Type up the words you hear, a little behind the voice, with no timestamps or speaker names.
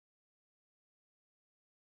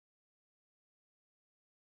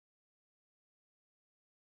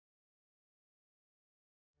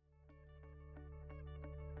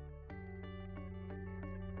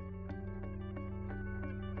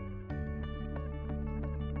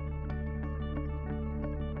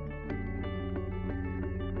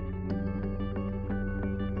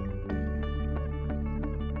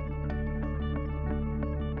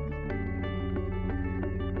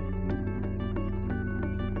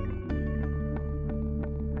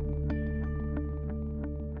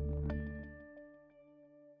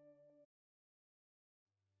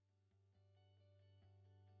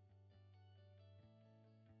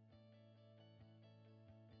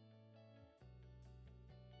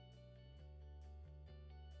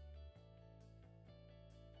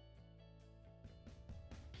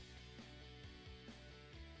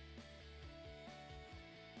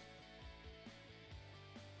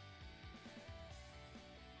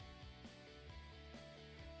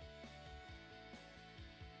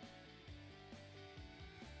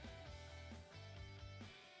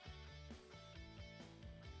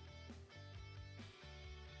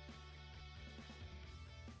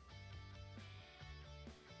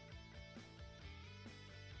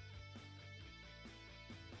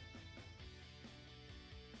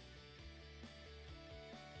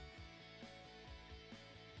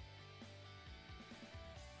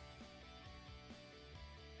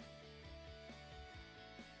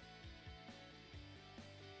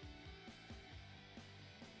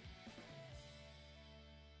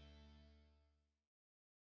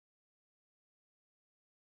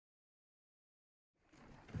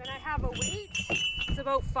have a weight, it's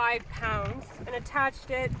about 5 pounds, and attached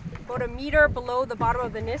it about 1 meter below the bottom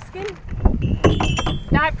of the Niskin.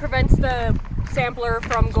 That prevents the sampler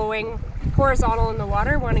from going horizontal in the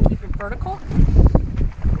water. We want to keep it vertical.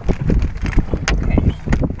 Okay,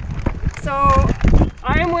 so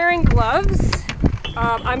I am wearing gloves.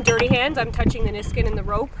 I'm dirty hands, I'm touching the Niskin and the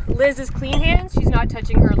rope. Liz is clean hands, she's not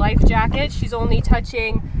touching her life jacket, she's only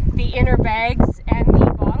touching the inner bags and the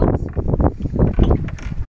bottles.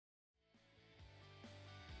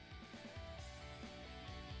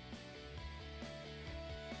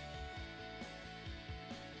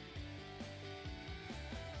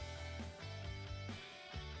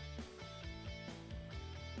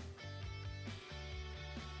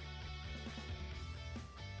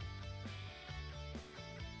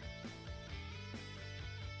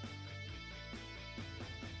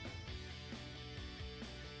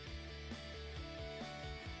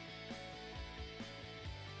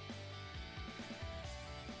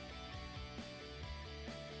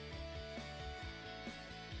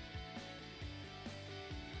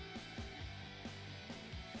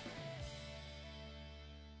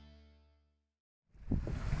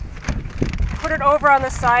 Put it over on the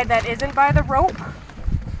side that isn't by the rope.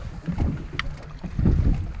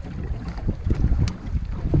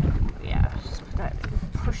 Yeah, just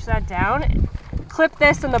push that down. Clip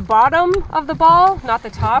this in the bottom of the ball, not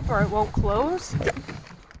the top, or it won't close.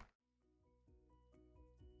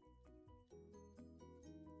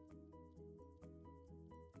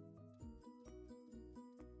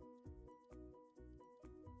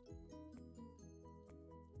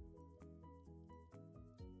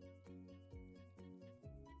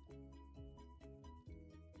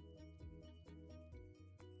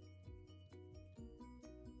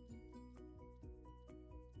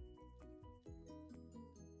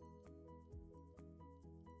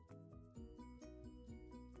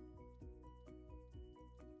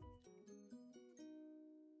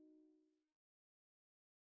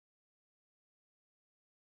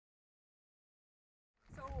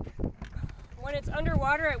 When it's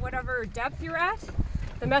underwater at whatever depth you're at,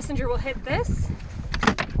 the messenger will hit this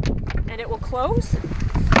and it will close.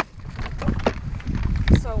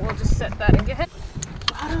 So we'll just set that again.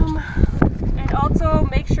 And also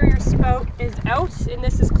make sure your spout is out and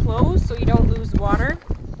this is closed so you don't lose water.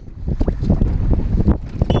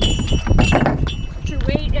 Put your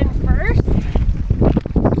weight in first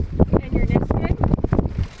and your Niskin.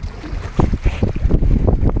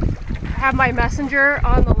 I have my messenger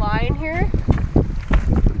on the line here.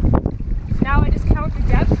 Now I just count the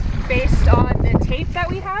depth based on the tape that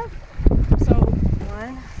we have. So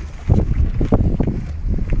 1,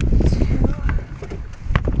 2,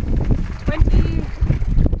 20,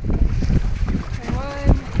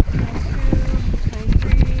 21, 22,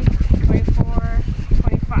 23, 24,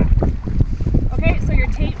 25. Okay, so your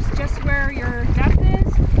tape's just where your depth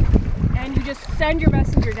is, and you just send your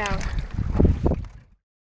messenger down.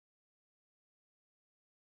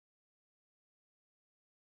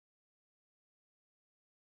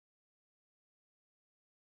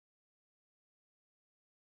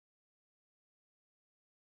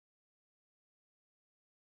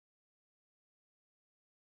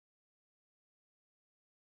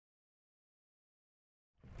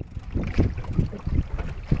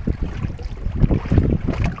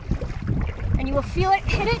 And you will feel it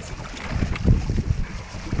hit it.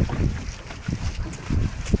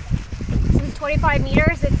 This is 25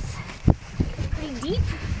 meters, it's pretty deep.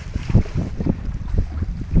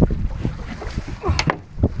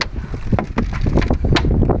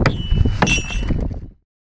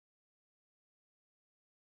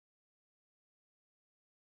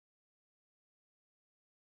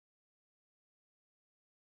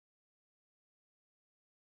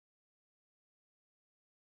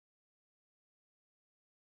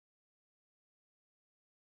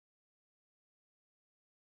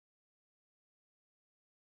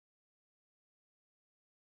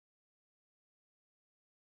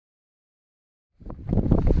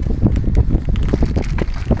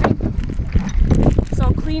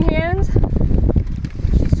 So clean hands,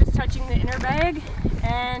 she's just touching the inner bag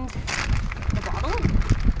and the bottle.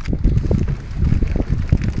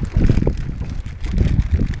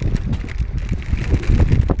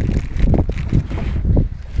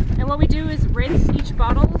 And what we do is rinse each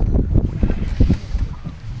bottle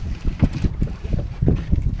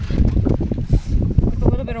with a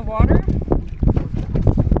little bit of water.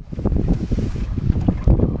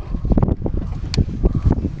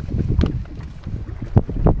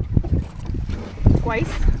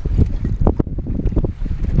 Twice.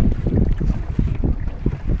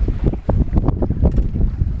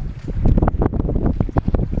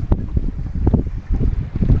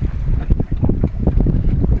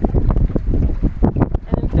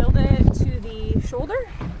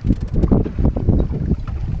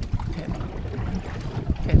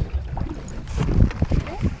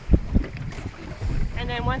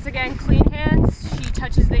 Once again, clean hands. She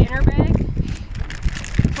touches the inner bag,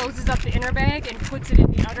 closes up the inner bag, and puts it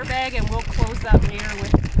in the outer bag, and we'll close that later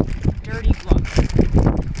with dirty gloves.